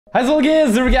Hei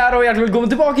folkens, Noobwork her, og hjertelig velkommen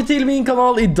tilbake til min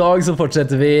kanal. I dag så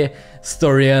fortsetter vi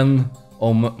storyen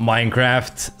om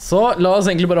Minecraft. Så la oss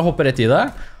egentlig bare hoppe rett i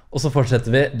det, og så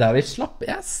fortsetter vi der vi slapp.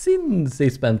 Jeg er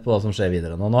sinnssykt spent på hva som skjer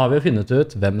videre nå. Nå har vi jo funnet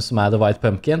ut hvem som er The White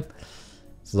Pumpkin,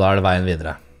 så da er det veien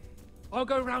videre.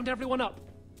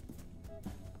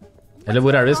 Eller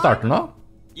hvor er det vi starter nå?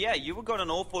 Yeah, you were gone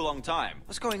an awful long time.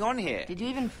 What's going on here? Did you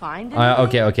even find it?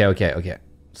 Ok.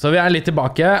 Så vi er litt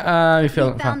tilbake. We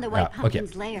found the White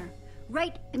Pumpkin's lair,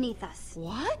 right beneath us.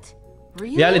 What?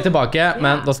 Really? Vi er litt tilbake,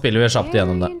 men da spiller vi kjapt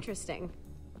igjennom det.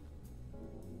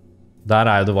 Der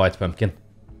er jo The White Pumpkin.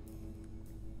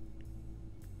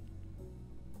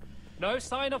 No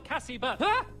sign of Cassie, but...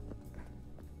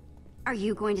 Are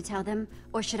you going to tell them,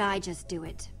 or should I just do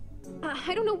it?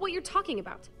 I don't know what you're talking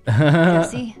about.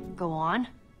 Cassie, go on.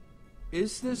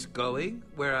 Is this going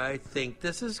where I think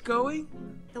this is going?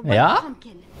 The White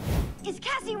Pumpkin is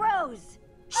Cassie Rose.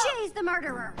 She's the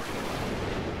murderer.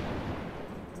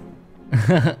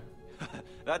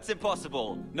 That's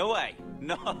impossible. No way.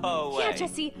 No way. Yeah,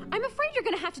 Jesse, I'm afraid you're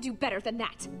gonna have to do better than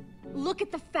that. Look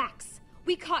at the facts.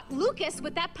 We caught Lucas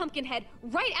with that pumpkin head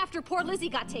right after poor Lizzie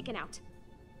got taken out.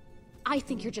 I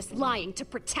think you're just lying to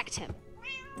protect him.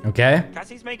 Okay.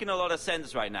 Cassie's making a lot of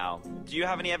sense right now. Do you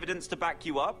have any evidence to back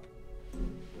you up?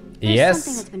 There's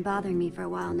something that's been bothering me for a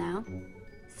while now.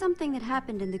 Something that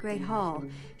happened in the Great Hall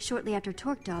shortly after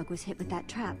Torque Dog was hit with that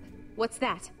trap. What's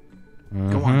that?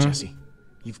 Go on, Jesse.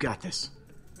 You've got this.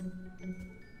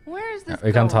 Where is this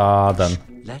Vi kan ta den.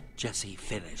 Let Jesse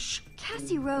finish.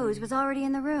 Cassie Rose was already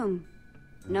in the room.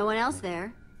 No one else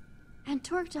there. And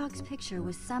Torque Dog's picture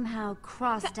was somehow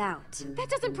crossed out. That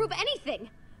doesn't prove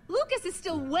anything. Lucas is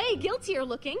still way guiltier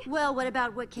looking. Well, what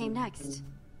about what came next?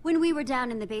 When we were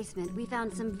down in the basement, we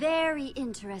found some very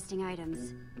interesting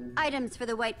items. Items for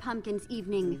the White Pumpkin's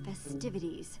evening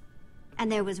festivities.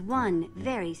 And there was one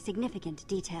very significant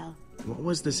detail. What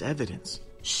was this evidence?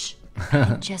 Shh. I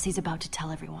think Jesse's about to tell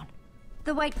everyone.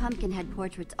 The White Pumpkin had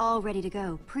portraits all ready to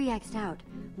go, pre-X'd out.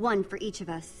 One for each of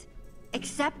us.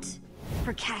 Except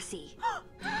for Cassie.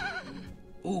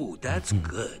 Ooh, that's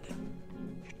good.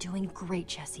 You're doing great,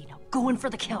 Jesse. Now go in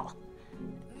for the kill.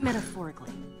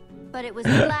 Metaphorically. But it was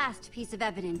the last piece of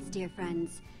evidence, dear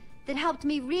friends, that helped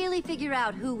me really figure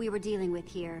out who we were dealing with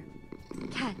here.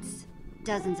 Cats.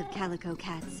 Dozens of calico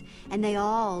cats. And they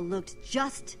all looked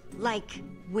just like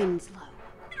Winslow.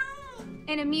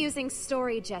 An amusing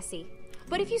story, Jesse.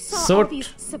 But if you saw all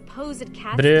these supposed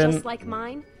cats just like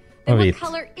mine, then what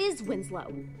color is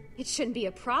Winslow? It shouldn't be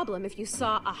a problem if you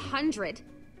saw 100.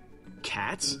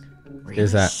 Cats?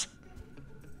 Is that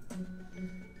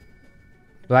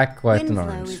black, white, and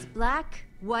Winslow orange? is black,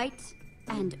 white,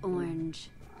 and orange.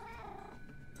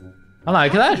 Han er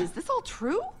ikke der. Is this all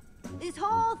true? This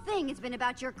whole thing has been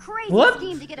about your crazy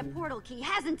scheme to get a portal key,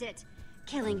 hasn't it?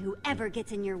 Killing whoever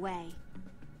gets in your way.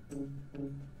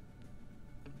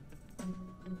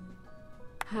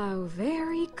 How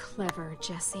very clever,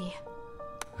 Jesse.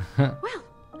 Well,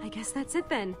 I guess that's it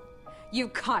then. You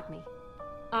caught me.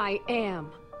 I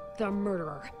am the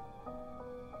murderer.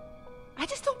 I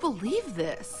just don't believe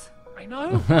this. I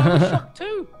know, I was shocked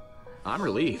too. I'm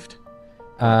relieved.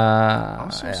 I'm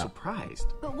so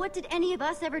surprised. But what did any of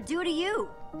us ever do to you?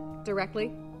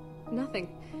 Directly? Nothing.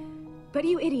 But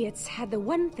you idiots had the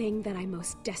one thing that I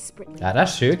most desperately Det er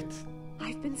sjukt.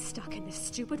 I've been stuck in this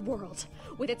stupid world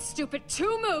with its stupid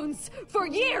 2 moons for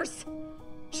years!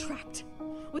 Trapped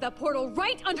with a portal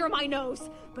right under my nose,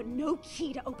 but no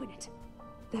key to open it.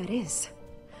 That is,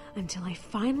 until I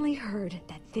finally heard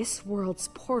that this world's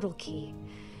portal key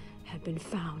had been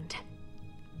found.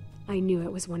 I knew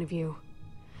it was one of you,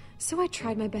 so I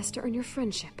tried my best to earn your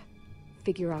friendship,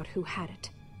 figure out who had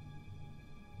it.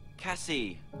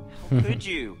 Cassie, how could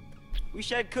you? We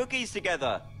shared cookies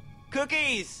together.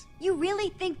 Cookies! You really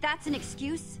think that's an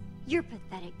excuse? You're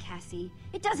pathetic, Cassie.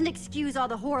 It doesn't excuse all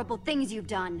the horrible things you've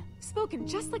done. Spoken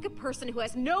just like a person who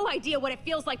has no idea what it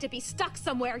feels like to be stuck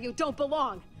somewhere you don't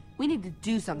belong. We need to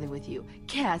do something with you,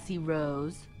 Cassie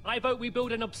Rose. I vote we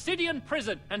build an obsidian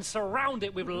prison and surround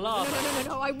it with lava.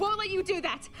 No, I won't let you do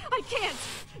that. I can't.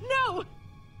 No!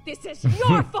 This is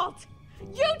your fault.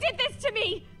 You did this to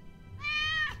me.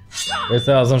 Vi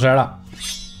ser hva som skjer da.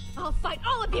 I'll fight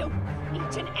all of you.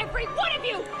 Each and every one of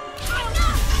you.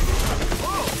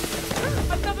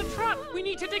 Another trap! We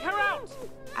need to dig her out!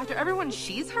 After everyone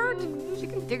she's hurt, she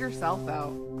can dig herself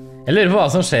out. Jeg lurer på hva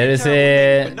som skjer hvis vi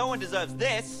But no one deserves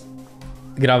this.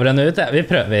 graver henne ut. Ja, vi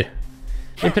prøver.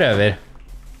 Vi prøver.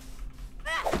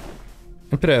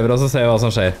 Vi prøver også å se hva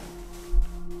som skjer.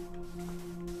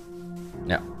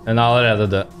 Ja, hun er allerede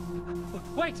død.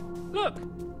 Wait, look!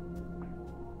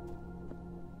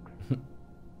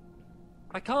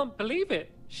 I can't believe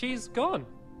it. She's gone.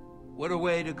 What a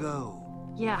way to go.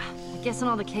 Yeah, I guess in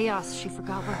all the chaos, she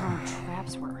forgot where her own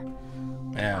traps were.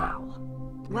 Yeah.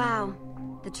 Wow.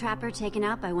 The trapper taken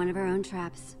out by one of her own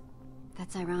traps.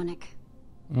 That's ironic.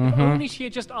 If only she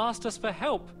had just asked us for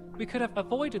help, we could have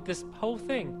avoided this whole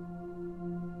thing.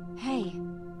 Hey,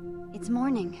 it's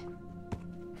morning.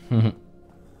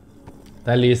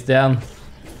 Det lyst igjen.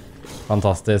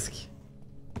 Fantastisk.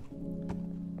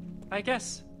 I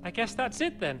guess that's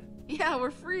it then. Yeah,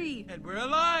 we're free. And we're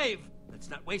alive. Let's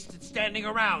not waste it standing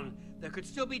around. There could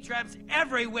still be traps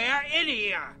everywhere in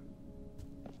here.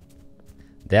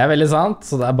 Det veldig sant,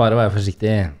 så det bare å være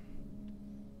forsiktig.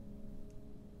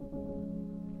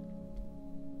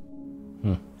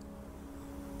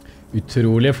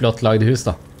 Utrolig flott lagd hus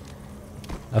da.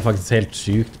 Det faktisk helt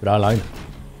sykt bra lagd.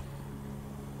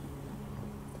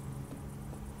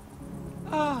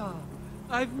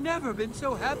 I've never been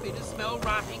so happy to smell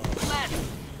rotting flesh.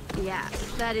 Yeah,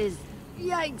 that is...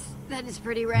 Yikes, that is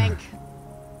pretty rank.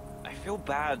 I feel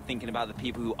bad thinking about the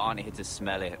people who aren't here to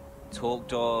smell it. Talk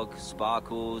Dog,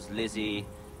 Sparkles, Lizzie,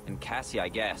 and Cassie, I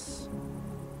guess.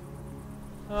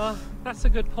 That's a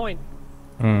good point.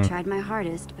 Tried my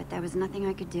hardest, but there was nothing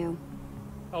I could do.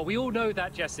 Oh, we all know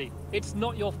that, Jesse. It's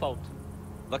not your fault.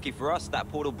 Lucky for us, that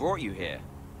portal brought you here.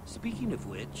 Speaking of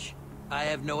which, I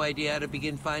have no idea how to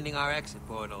begin finding our exit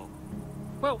portal.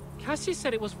 Well, Cassie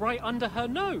said it was right under her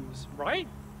nose, right?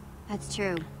 That's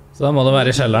true. Så da må det være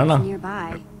I kjelleren da.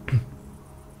 Nearby.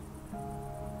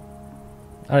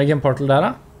 Det ikke en portal der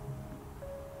da?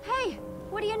 Hey,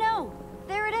 what do you know?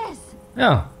 There it is.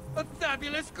 Ja. A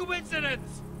fabulous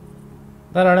coincidence!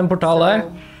 Der det en portal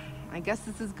der. I guess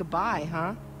this is goodbye,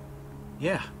 huh?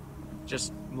 Yeah.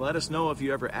 Just let us know if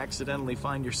you ever accidentally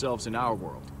find yourselves in our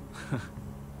world.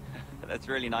 That's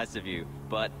really nice of you,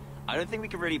 but I don't think we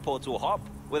can really portal hop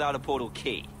without a portal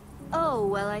key. Oh,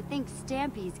 well, I think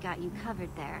Stampy's got you covered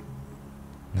there.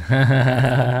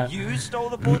 You stole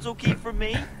the portal key from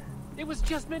me? It was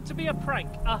just meant to be a prank,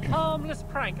 a harmless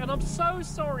prank, and I'm so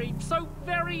sorry, so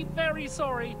very, very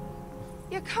sorry.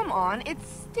 Yeah, come on,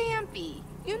 it's Stampy.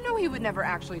 You know he would never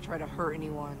actually try to hurt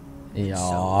anyone.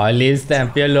 Ja, leave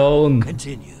Stampy alone.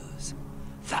 Continues.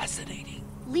 Fascinating.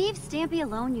 Leave Stampy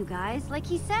alone, you guys. Like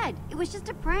he said, it was just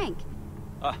a prank.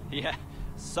 Yeah,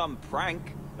 some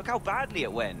prank. Look how badly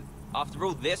it went. After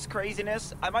all this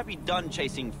craziness, I might be done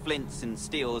chasing flints and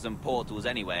steels and portals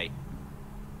anyway.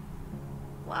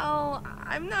 Well,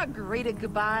 I'm not great at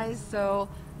goodbyes, so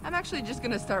I'm actually just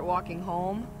gonna start walking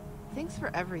home. Thanks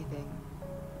for everything.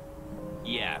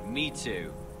 Yeah, me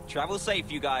too. Travel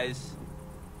safe, you guys.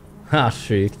 Ha,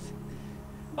 sykt.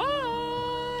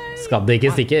 Bye! Skal det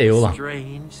ikke stikke? Jo da.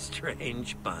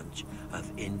 Strange bunch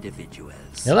of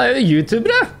individuals. Ja, det jo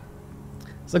youtubere.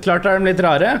 Så klart de litt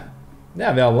rare.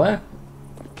 Det vi alle.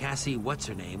 Cassie, what's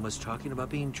her name, was talking about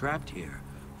being trapped here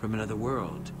from another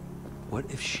world. What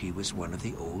if she was one of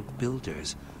the old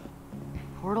builders?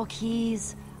 Portal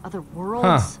keys, other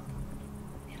worlds.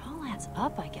 It all adds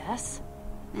up, I guess.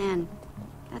 Man,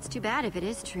 that's too bad if it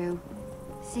is true.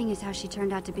 Seeing as how she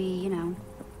turned out to be, you know,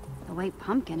 the white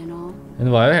pumpkin and all.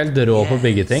 Hun var jo helt rå på å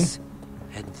bygge ting.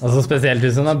 Altså spesielt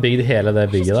hvis hun har bygd hele det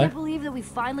bygget der. I can't believe that we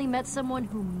finally met someone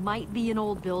who might be an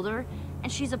old builder,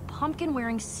 and she's a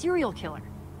pumpkin-wearing serial killer.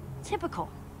 Typical.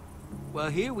 Well,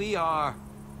 here we are.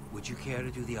 Would you care to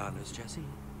do the honors, Jesse?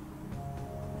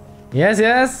 Yes,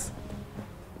 yes.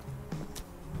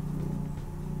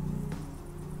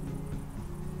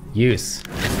 Use.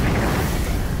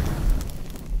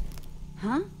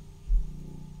 Huh?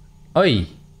 Oi.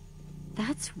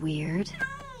 That's weird.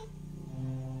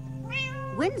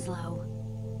 Winslow.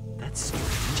 That's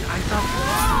strange. I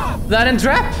thought... Det en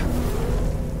trap!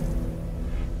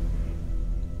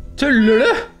 Tuller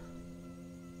du?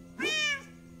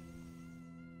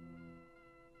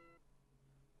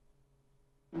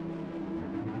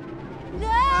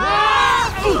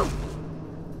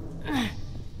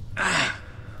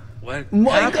 What?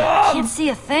 My God! Can't see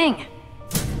a thing.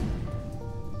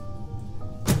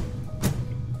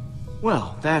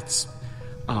 Well, that's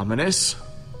ominous.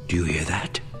 Do you hear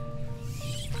that?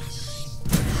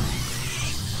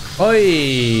 Oi!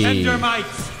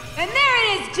 Endermites! And there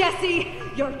it is, Jesse!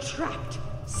 You're trapped.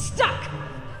 Stuck!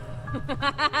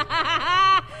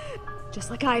 Just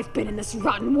like I've been in this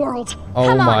rotten world. Oh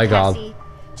Come my on, God. Cassie.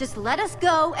 Just let us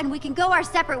go and we can go our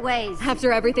separate ways.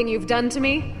 After everything you've done to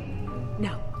me?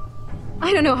 No.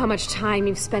 I don't know how much time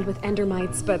you've spent with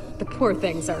Endermites, but the poor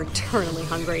things are eternally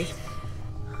hungry.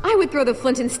 I would throw the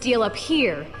flint and steel up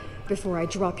here before I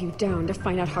drop you down to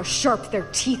find out how sharp their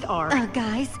teeth are.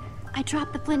 Guys, I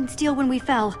dropped the flint and steel when we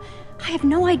fell. I have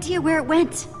no idea where it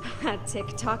went.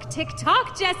 Tick tock,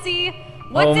 Jesse.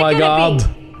 What's Oh my it gonna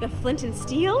God. be? The flint and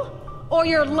steel? Or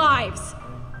your lives?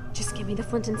 Just give me the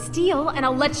flint and steel and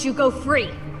I'll let you go free.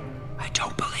 I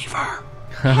don't believe her.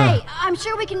 Hey, I'm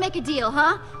sure we can make a deal,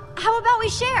 huh? How about we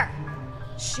share?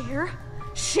 Share?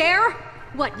 Share?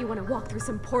 What, you want to walk through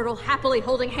some portal happily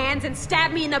holding hands and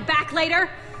stab me in the back later?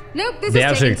 Nope, this Det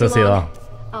is taking sjukt å too si, da. long.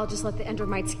 I'll just let the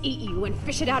Endermites eat you and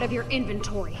fish it out of your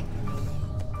inventory.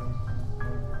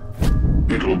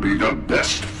 It'll be the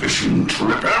best fishing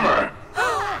trip ever.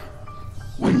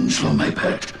 Winslow, my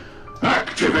pet,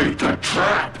 activate the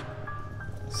trap.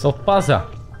 Såpass, ja.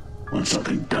 Want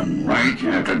something done right,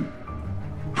 Captain?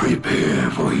 Prepare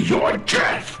for your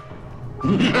death.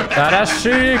 Det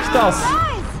sjukt, ass.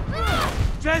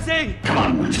 Jesse! Come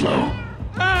on, Winslow.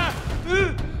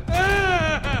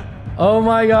 Oh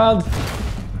my god.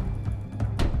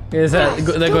 Skal vi se,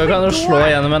 det går jo ikke an å slå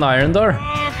gjennom en iron door.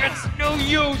 Oh, it's no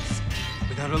use!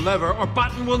 Without a lever or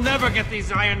button, we'll never get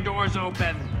these iron doors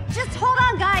open. Just hold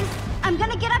on, guys. I'm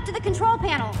gonna get up to the control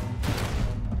panel.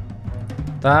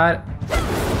 Der.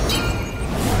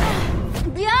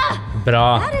 Yeah!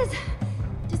 Bra. That is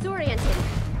disorienting.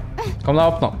 Kom deg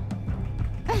opp nå.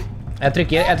 Jeg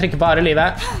trykker på harde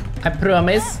livet. I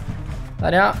promise.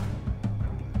 Der, ja.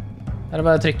 Der er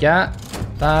bare å trykke.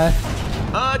 Der.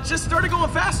 Just started going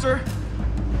faster.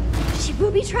 She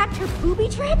booby-trapped her booby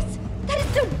traps? That is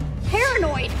so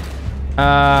paranoid.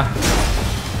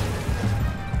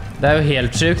 Det jo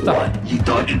helt sjukt, da. You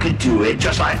thought you could do it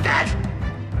just like that?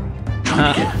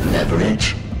 Trying to get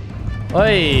leverage.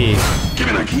 Oi. Give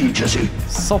me the key, Jesse.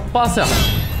 Såpass, ja.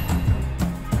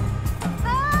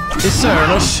 Fy søren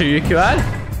og sjuk hun er.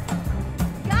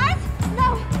 Guys? No!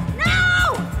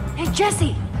 No! Hey,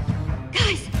 Jesse!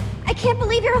 Guys, I can't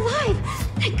believe you're alive.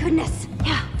 Thank goodness.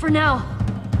 Yeah, for now.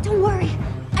 Don't worry.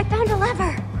 I found a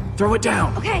lever. Throw it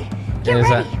down. Okay, Skal get vi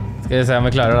se. ready. Skal vi se om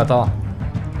vi klarer dette, da.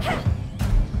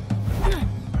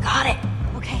 Got it.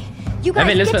 Okay. You Jeg guys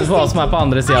veldig get to spent på hva som safety. på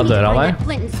andre siden I av need to døra find der. that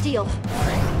flint and steel.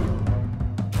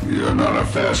 You're not a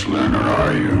fast learner,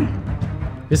 are you?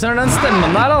 Fy søren, den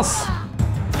stemmen der, ass.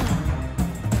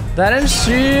 Det en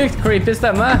sjukt creepy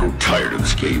stemme. I'm tired of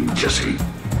this game, Jesse.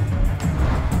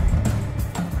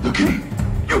 The key.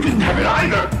 You didn't have it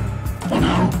either. Oh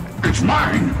no, it's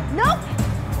mine. Nope.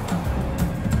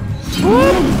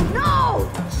 No!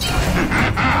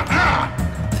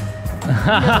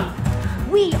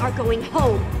 We are going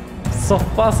home.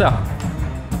 Såpass, ja.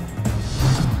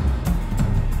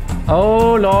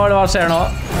 Oh lord, hva skjer nå?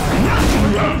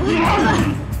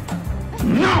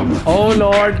 Oh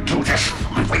lord. Do this.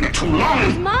 I've waited too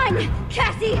long. Mine,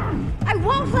 Cassie. I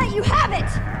won't let you have it.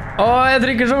 Åh, jeg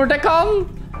trykker så fort jeg kan.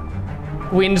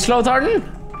 Winslow tar den.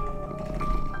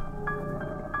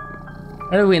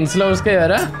 Det Winslow skal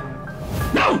gjøre?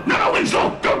 No,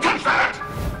 Winslow, don't touch that.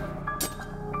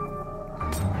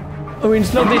 Og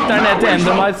Winslow dytter den ned til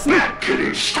Endermitesen. Bad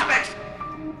kitty, stop it.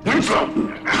 Winslow.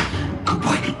 Good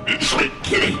boy, sweet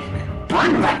kitty.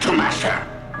 Bring that to master.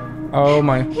 Oh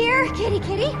my. Here, kitty,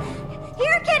 kitty.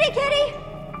 Here, kitty, kitty.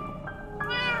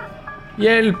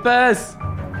 Hjelpes!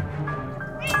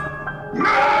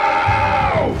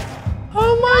 No!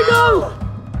 Oh my god!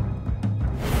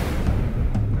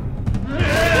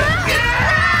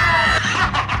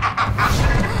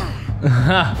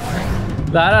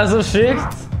 Det her så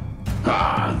sykt.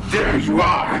 Ah, there you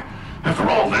are. After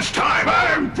all this time,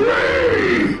 I'm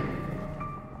free.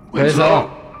 Winslow,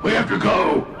 we have to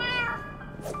go.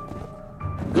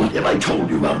 What have I told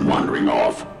you about wandering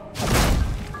off?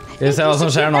 Skal vi se hva som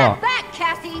skjer nå da. Back,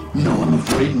 Cassie. No, I'm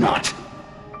afraid not.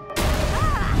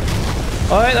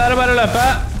 Oi, der det bare å løpe.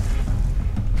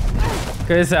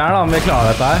 Skal vi se her da, om vi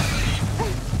klarer dette her.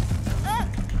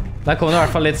 Der kommer det i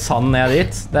hvert fall litt sand ned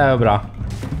dit. Det jo bra.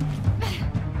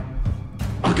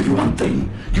 I'll give you one thing.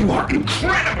 You are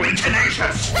incredibly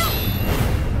tenacious.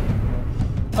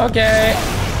 Ok.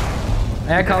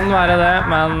 Jeg kan være det,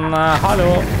 men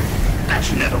hallo.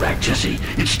 That's netherrack, Jesse.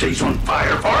 It stays on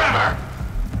fire forever.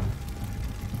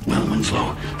 Well,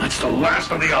 Winslow, that's the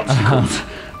last of the obstacles.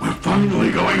 We're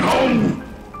finally going home.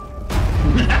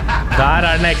 Der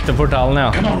den ekte portalen,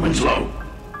 ja. Come on, Winslow.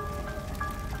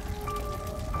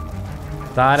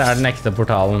 Der den ekte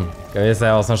portalen. Skal vi se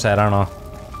hva som skjer her nå.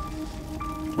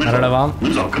 Her det vann.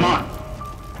 Winslow, come on.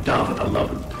 Down for the love.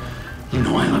 You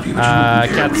know I love you, but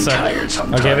you're Cat very suck. tired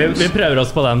sometimes. Ok, vi prøver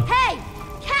oss på den. Hey,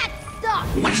 cat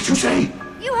suck. What did you say?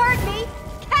 You heard me.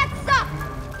 Cats suck.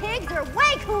 Pigs are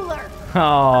way cooler.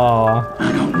 Aww.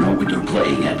 I don't know what you're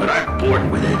playing at, but I'm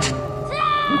bored with it.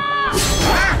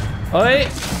 Oi.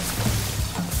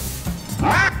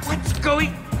 What's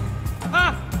going?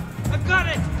 Ah, I got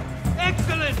it.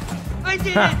 Excellent! I did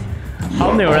it!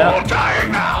 Han gjorde det. All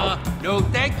dying now. No,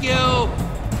 thank you!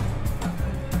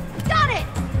 Got it!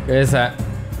 Skal vi se.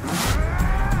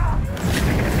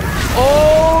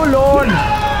 Oh, Lord!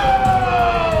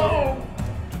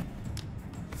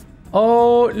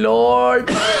 Oh,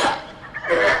 Lord!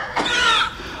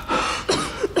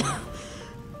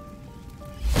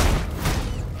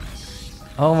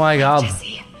 Oh my God.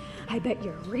 Jesse, I bet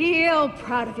you're real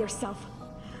proud of yourself.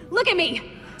 Look at me!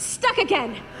 Stuck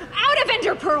again! Out of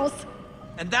ender pearls!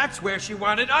 And that's where she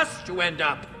wanted us to end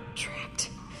up. Trapped.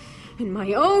 In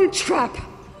my own trap.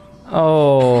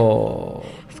 Oh.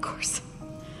 Of course.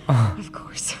 Of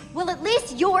course. Well, at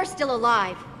least you're still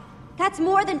alive. That's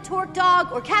more than Torque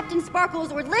Dog or Captain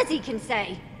Sparkles or Lizzie can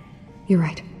say. You're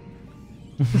right.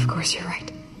 Of course you're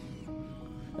right.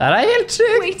 Det helt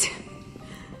sykt. Wait.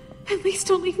 At least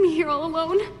don't leave me here all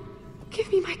alone.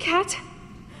 Give me my cat.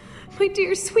 My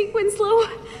dear sweet Winslow.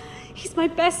 He's my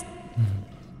best,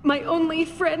 my only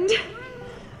friend.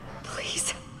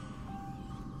 Please.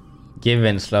 Give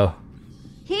Winslow.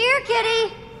 Here,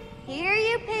 kitty. Here,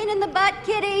 you pain in the butt,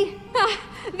 kitty. Ah,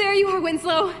 there you are,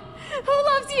 Winslow. Who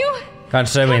loves you?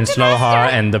 Kanskje Winslow har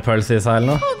enderpølse I seg eller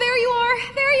noe? Oh, there you are.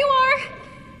 There you are.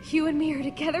 You and me are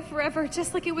together forever,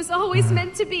 just like it was always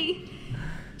meant to be.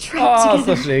 Trapped Så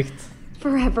together. sykt.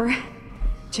 Forever.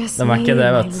 Just De me ikke det,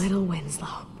 and vet. my little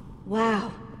Winslow.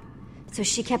 Wow. So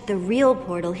she kept the real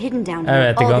portal hidden down Jeg here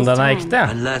vet ikke all om this den time.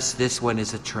 ekte. Unless this one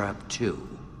is a trap too.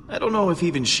 I don't know if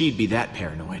even she'd be that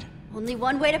paranoid. Only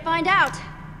one way to find out.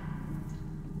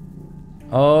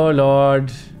 Oh,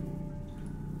 Lord.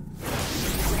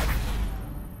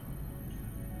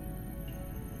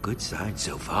 Good sign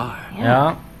so far.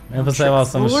 Ja, vi får se hva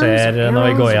som skjer når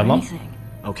vi går gjennom.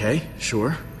 Okay,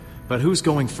 sure. But who's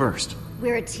going first?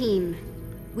 We're a team.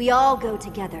 We all go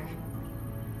together.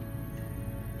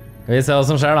 Skal vi se hva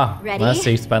som skjer da. Nå Ready? er jeg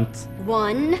sykt spent.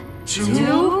 1,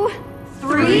 2,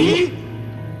 3.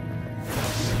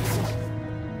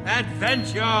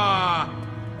 Adventure!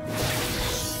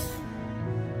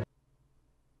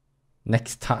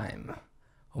 Next time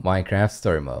on Minecraft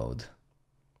Story Mode.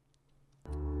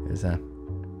 Skal vi se.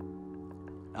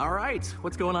 All right,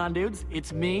 what's going on, dudes?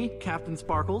 It's me, Captain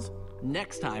Sparkles.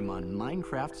 Next time on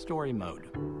Minecraft Story Mode.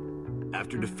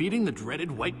 After defeating the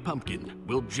dreaded white pumpkin,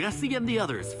 will Jesse and the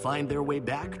others find their way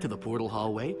back to the portal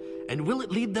hallway? And will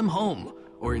it lead them home?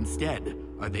 Or instead,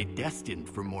 are they destined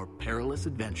for more perilous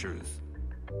adventures?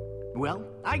 Well,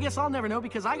 I guess I'll never know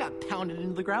because I got pounded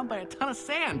into the ground by a ton of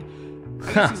sand.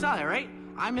 I guess you saw that, right?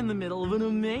 I'm in the middle of an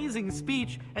amazing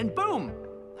speech, and boom!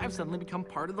 I've suddenly become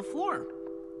part of the floor.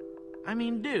 I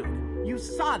mean, dude, you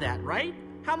saw that, right?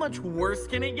 How much worse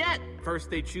can it get?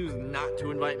 First they choose not to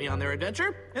invite me on their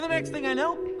adventure, and the next thing I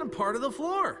know, I'm part of the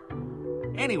floor.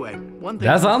 Anyway, one thing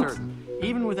That's for on. certain,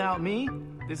 even without me,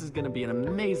 this is gonna be an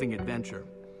amazing adventure.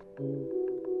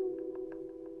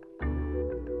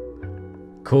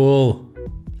 Cool.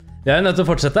 Vi er nødt til å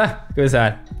fortsette. Skal vi se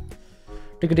her.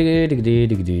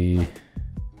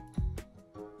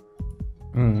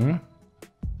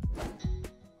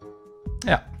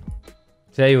 Ja.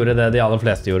 Så jeg gjorde det de aller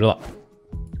fleste gjorde da.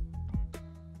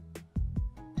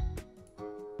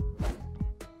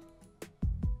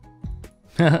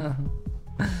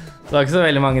 Det var ikke så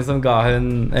veldig mange som ga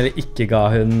hun, eller ikke ga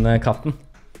hun katten.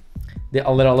 De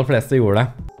aller fleste gjorde det.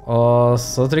 Og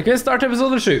så trykker vi start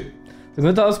episode 7. Så kan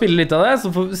vi ta og spille litt av det, så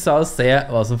får vi se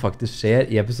hva som faktisk skjer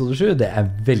I episode 7. Det er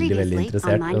veldig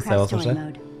interessert I å se hva som skjer.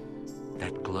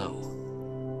 That glow,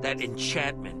 that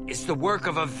enchantment is the work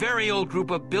of a very old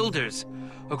group of builders.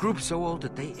 A group so old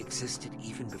that they existed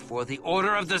even before the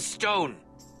Order of the Stone.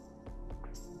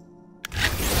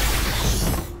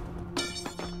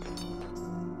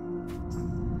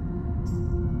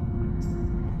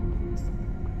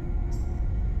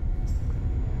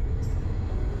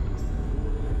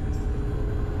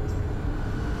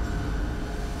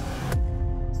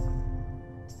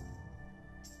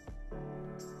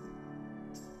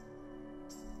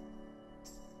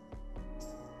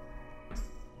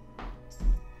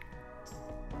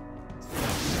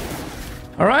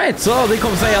 Alright, så de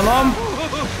kom seg gjennom.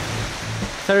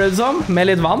 Ser det ut som, med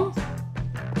litt vann.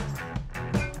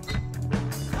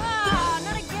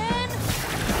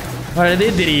 Hva er det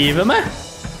de driver med?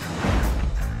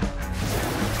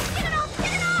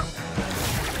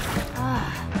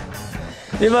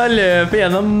 De bare løper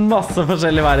gjennom masse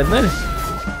forskjellige verdener.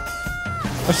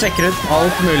 Og sjekker ut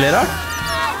alt mulig rart.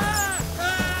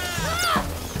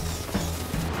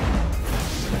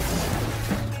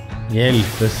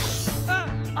 Hjelpes.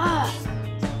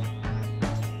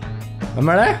 Hvem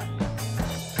er det?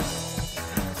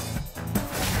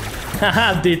 Haha,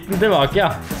 dytten tilbake, ja.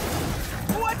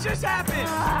 just happened?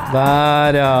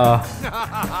 Der, ja.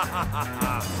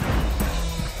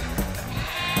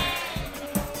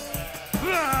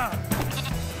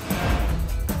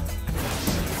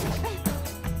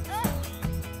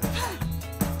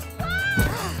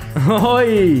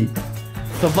 Oi!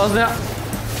 Såpass, ja.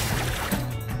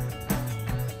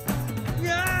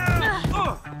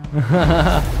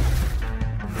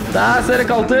 Der ser det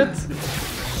kaldt ut.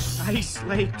 Ice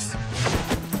lakes.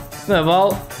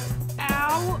 Snøball.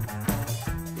 Ow!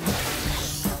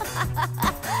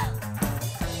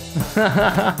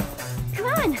 Come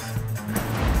on.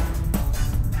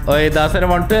 Oi, der ser det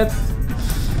varmt ut.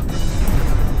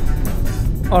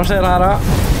 Hva skjer her da?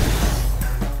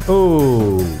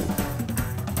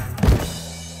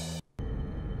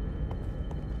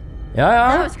 Ja,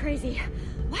 That ja. was crazy.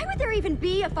 Why would there even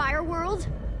be a fire world?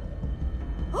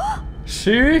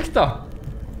 Sjukt da.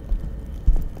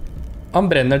 Han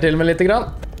brenner til med lite grann.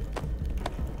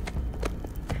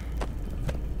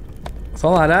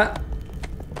 Sånn er det.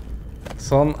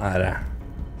 Sånn er det.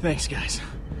 Thanks, guys.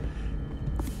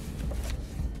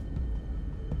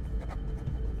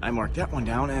 I marked that one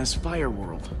down as Fire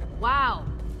World. Wow.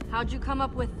 How'd you come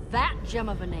up with that gem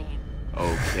of a name?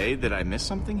 Okay, did I miss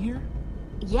something here?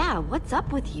 Yeah, what's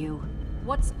up with you?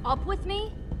 What's up with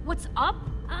me? What's up?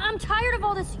 I'm tired of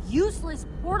all this useless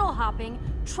portal hopping,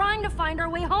 trying to find our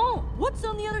way home. What's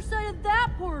on the other side of that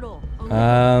portal? A little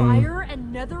fire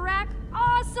and netherrack?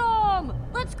 Awesome!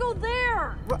 Let's go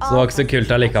there! Så det var ikke så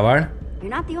kult allikevel. You're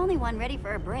not the only one ready for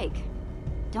a break.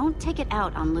 Don't take it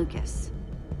out on Lucas.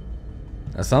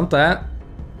 Det er sant det.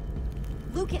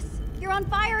 Lucas, you're on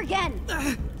fire again!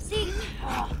 See?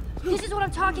 This is what I'm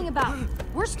talking about.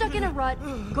 We're stuck in a rut,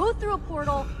 go through a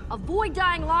portal, avoid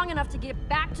dying long enough to get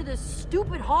back to this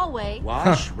stupid hallway.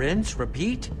 Wash, rinse,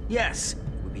 repeat? Yes. It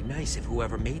would be nice if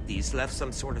whoever made these left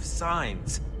some sort of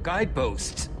signs,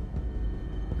 guideposts.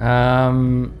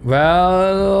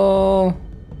 Well...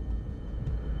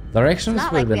 Directions It's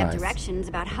not would like be we have nice. directions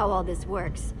about how all this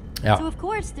works. Yeah. So of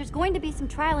course, there's going to be some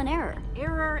trial and error.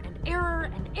 Error and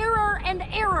error and error and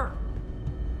error.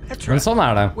 Men sånn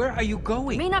er det. Where are you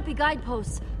going? May not be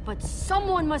guideposts, but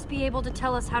someone must be able to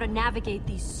tell us how to navigate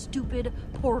these stupid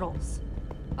portals.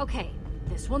 Okay,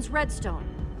 this one's redstone.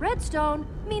 Redstone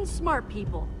means smart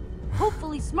people.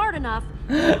 Hopefully smart enough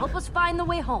to help us find the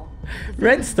way home.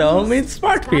 Redstone means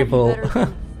smart people.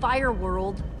 Fire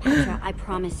world. Petra, I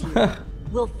promise you,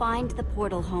 we'll find the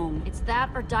portal home. It's that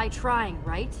or die trying,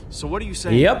 right? So what are you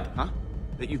saying? Yep. Huh?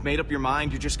 That you've made up your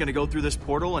mind, you're just gonna go through this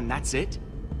portal and that's it?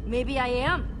 Maybe I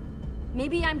am.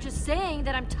 Maybe I'm just saying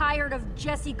that I'm tired of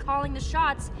Jesse calling the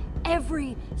shots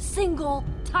every single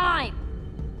time.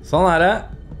 Sånn er det.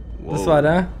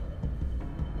 Dessverre.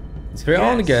 It's for your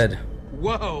own good.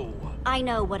 Whoa! I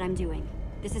know what I'm doing.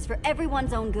 This is for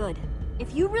everyone's own good.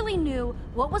 If you really knew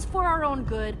what was for our own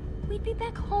good, we'd be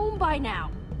back home by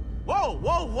now. Whoa,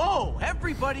 whoa, whoa!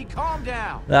 Everybody calm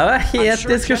down! Det var I'm helt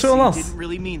sure diskusjon, Jesse ass. didn't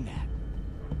really mean that.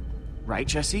 Right,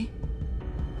 Jesse?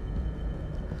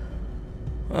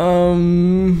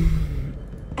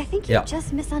 I think you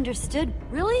just misunderstood.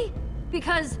 Really?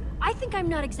 Because I think I'm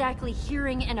not exactly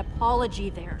hearing an apology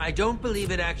there. I don't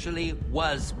believe it actually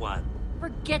was one.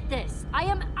 Forget this. I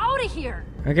am out of here.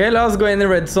 Ok, la oss gå inn i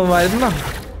Redstone-verden da.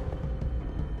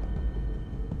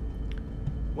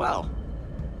 Well,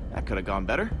 that could have gone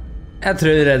better. Jeg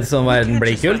tror Redstone-verden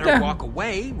blir Just let kult, her ja. walk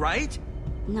away, right?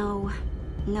 No,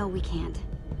 we can't.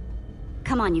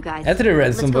 Come on, you guys. Jeg tror Let's go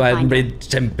Redstone-verden find blir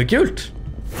kjempekult.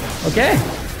 Ok.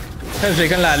 Kanskje vi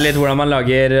kan lære litt hvordan man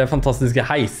lager fantastiske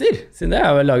heiser, siden det har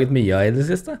jeg vel laget mye av i det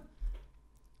siste.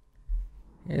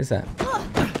 Skal vi se.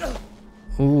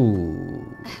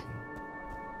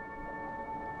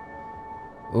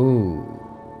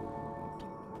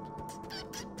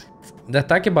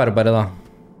 Dette er ikke bare da.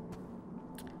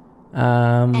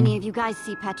 Any of you guys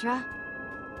see Petra?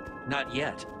 Not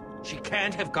yet. She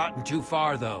can't have gotten too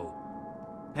far, though.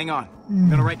 Hang on. I'm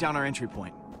gonna write down our entry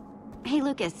point. Hey,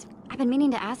 Lucas. I've been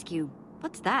meaning to ask you.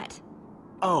 What's that?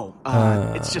 Oh,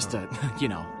 it's just a, you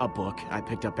know, a book I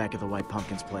picked up back at the White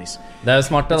Pumpkin's place. Det er jo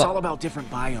smart det It's da. all about different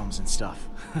biomes and stuff.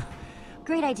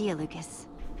 Great idea, Lucas.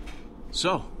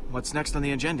 So, what's next on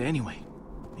the agenda anyway?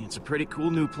 It's a pretty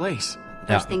cool new place.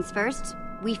 First things first,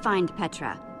 we find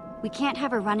Petra. We can't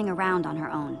have her running around on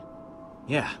her own.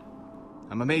 Yeah.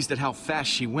 I'm amazed at how fast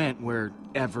she went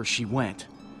wherever she went.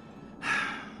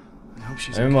 I hope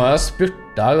she's Vi må ha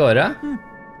spurta av gårde.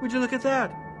 Would you look at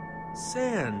that?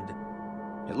 Sand.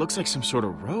 It looks like some sort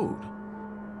of road.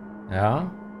 Ja.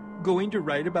 Going to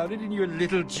write about it in your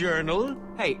little journal?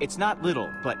 Hey, it's not little,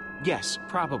 but yes,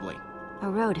 probably. A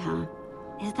road, huh?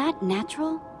 Is that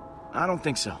natural? I don't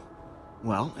think so.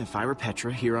 Well, if I were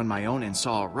Petra here on my own and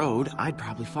saw a road, I'd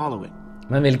probably follow it.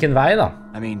 Men hvilken vei da?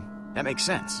 I mean, that makes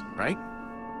sense, right?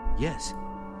 Yes.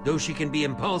 Though she can be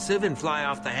impulsive and fly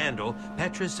off the handle,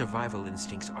 Petra's survival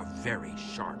instincts are very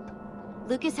sharp.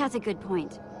 Lucas has a good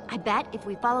point. I bet if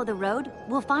we follow the road,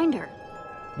 we'll find her.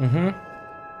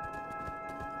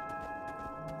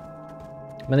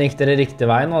 Men gikk dere riktig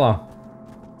vei nå da?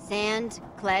 Sand,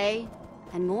 clay,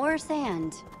 and more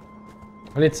sand.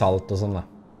 Og litt salt og sånn da.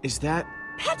 Is that...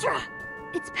 Petra!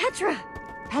 It's Petra!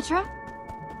 Petra?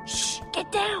 Shh,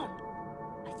 get down!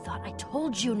 I thought I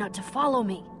told you not to follow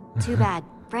me. Too bad.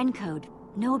 Friend code.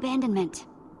 No abandonment.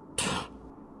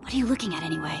 What are you looking at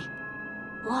anyway?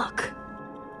 Look.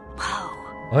 Whoa.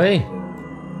 Oi!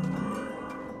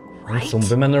 En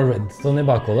zombie med noe redstone I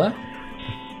bakhodet.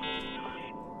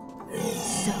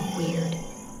 So weird.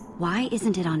 Why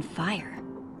isn't it on fire?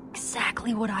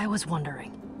 Exactly what I was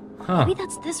wondering. Huh. Maybe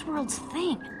that's this world's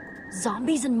thing.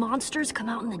 Zombies and monsters come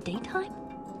out in the daytime?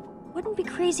 Wouldn't be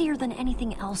crazier than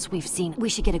anything else we've seen. We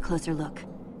should get a closer look.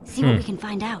 See what we can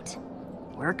find out.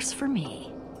 Works for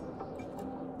me.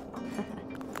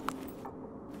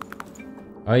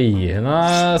 Oi, hun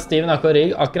har stiv nakke og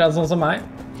rygg, akkurat sånn som meg.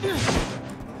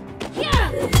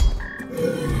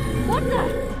 What the?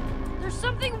 There's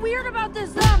something weird about this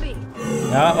zombie.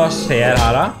 Ja, hva skjer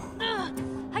her da?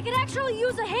 I could actually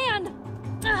use a hand.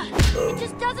 It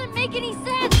just doesn't make any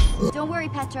sense. Don't worry,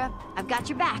 Petra. I've got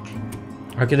your back.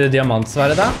 Har ikke du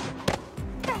diamantsværet da?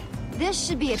 This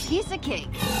should be a piece of cake.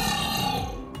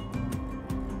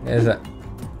 Skal vi se.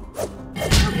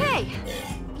 Okay.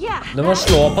 Yeah. Du må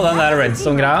slå på den der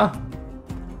redstone-greia.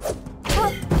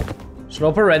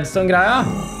 Slå på redstone-greia.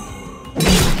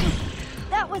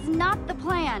 That was not the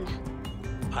plan.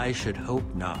 I should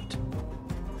hope not.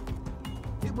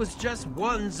 It was just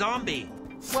one zombie.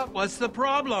 What was the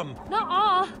problem?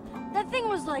 Nuh-uh. That thing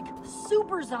was like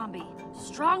super zombie.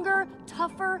 Stronger,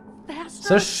 tougher, faster.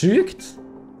 Så sjukt.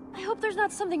 I hope there's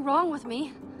not something wrong with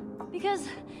me. Because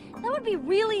that would be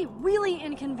really, really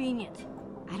inconvenient.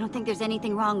 I don't think there's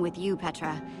anything wrong with you,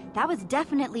 Petra. That was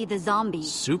definitely the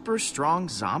zombies. Super strong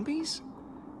zombies?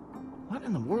 What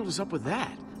in the world is up with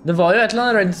that? Det var jo et eller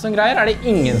annet redstone-greier. Det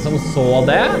ingen som så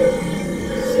det?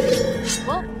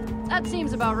 Well, that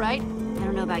seems about right. I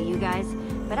don't know about you guys,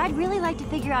 but I'd really like to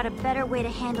figure out a better way to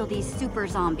handle these super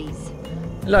zombies.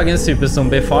 Lage en super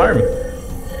zombie farm.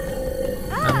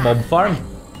 En mob farm.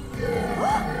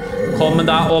 Kom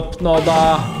deg opp nå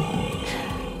da.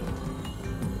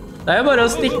 Det jo bare å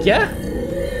stikke.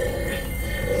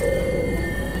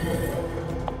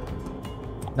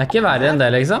 Det ikke verre enn det,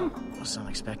 liksom. Was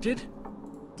unexpected.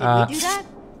 Did we do that?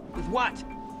 With what?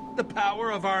 The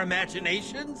power of our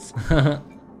imaginations?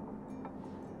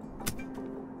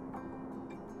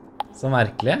 Så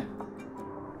merkelig.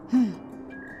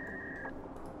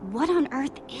 What on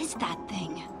earth is that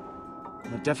thing?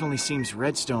 It definitely seems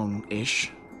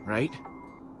redstone-ish, right?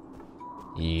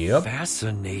 Yep.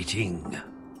 Fascinating.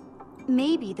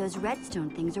 Maybe those redstone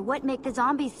things are what make the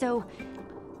zombies so...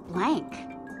 blank.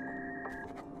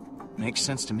 Makes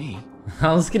sense to me.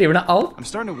 Han skriver ned alt. I'm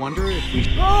starting to wonder if we...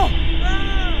 Oh!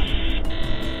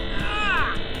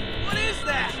 What is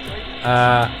that?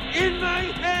 In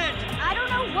my head! I don't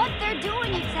know what they're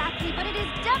doing exactly, but it is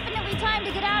definitely time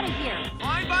to get out of here.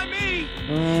 Fine by me!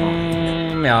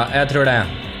 Ja, jeg tror det.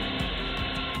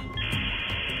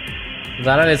 Det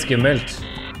der litt skummelt.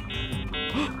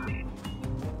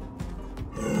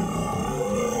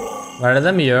 Hva det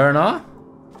de gjør nå?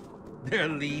 They're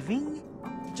leaving?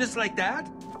 Just like that?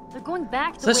 They're going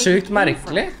back the Så way sjukt they came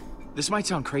merkelig. This might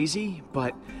sound crazy,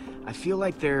 but I feel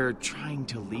like they're trying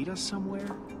to lead us somewhere.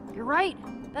 from. You're right.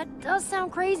 That does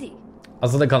sound crazy.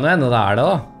 Altså, det kan jo hende det det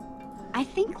da. I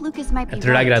think Lucas might be Jeg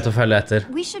tror det greit å følge etter.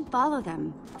 We should follow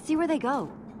them. See where they go.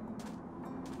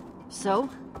 So,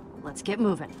 let's get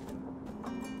moving.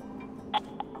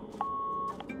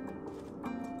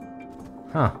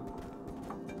 Huh.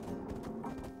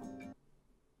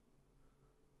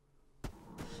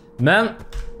 Men,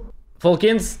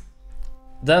 folkens,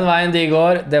 den veien de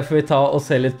går, det får vi ta og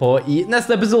se litt på i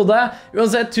neste episode.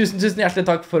 Uansett, tusen hjertelig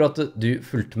takk for at du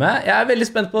fulgte med. Jeg veldig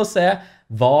spent på å se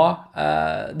hva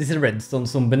disse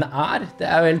redstone-zombiene Det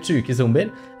jo helt syke zombier.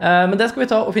 Men det skal vi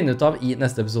ta og finne ut av i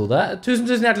neste episode. Tusen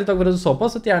hjertelig takk for at du så på.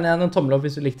 Sett gjerne igjen en tommel opp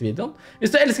hvis du likte videoen.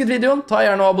 Hvis du elsket videoen, ta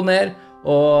gjerne og abonner.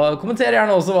 Og kommenter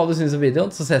gjerne også hva du synes om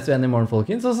videoen. Så ses vi igjen i morgen,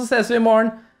 folkens. Og så ses vi i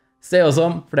morgen. Stay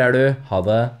awesome, for det du. Ha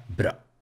det bra.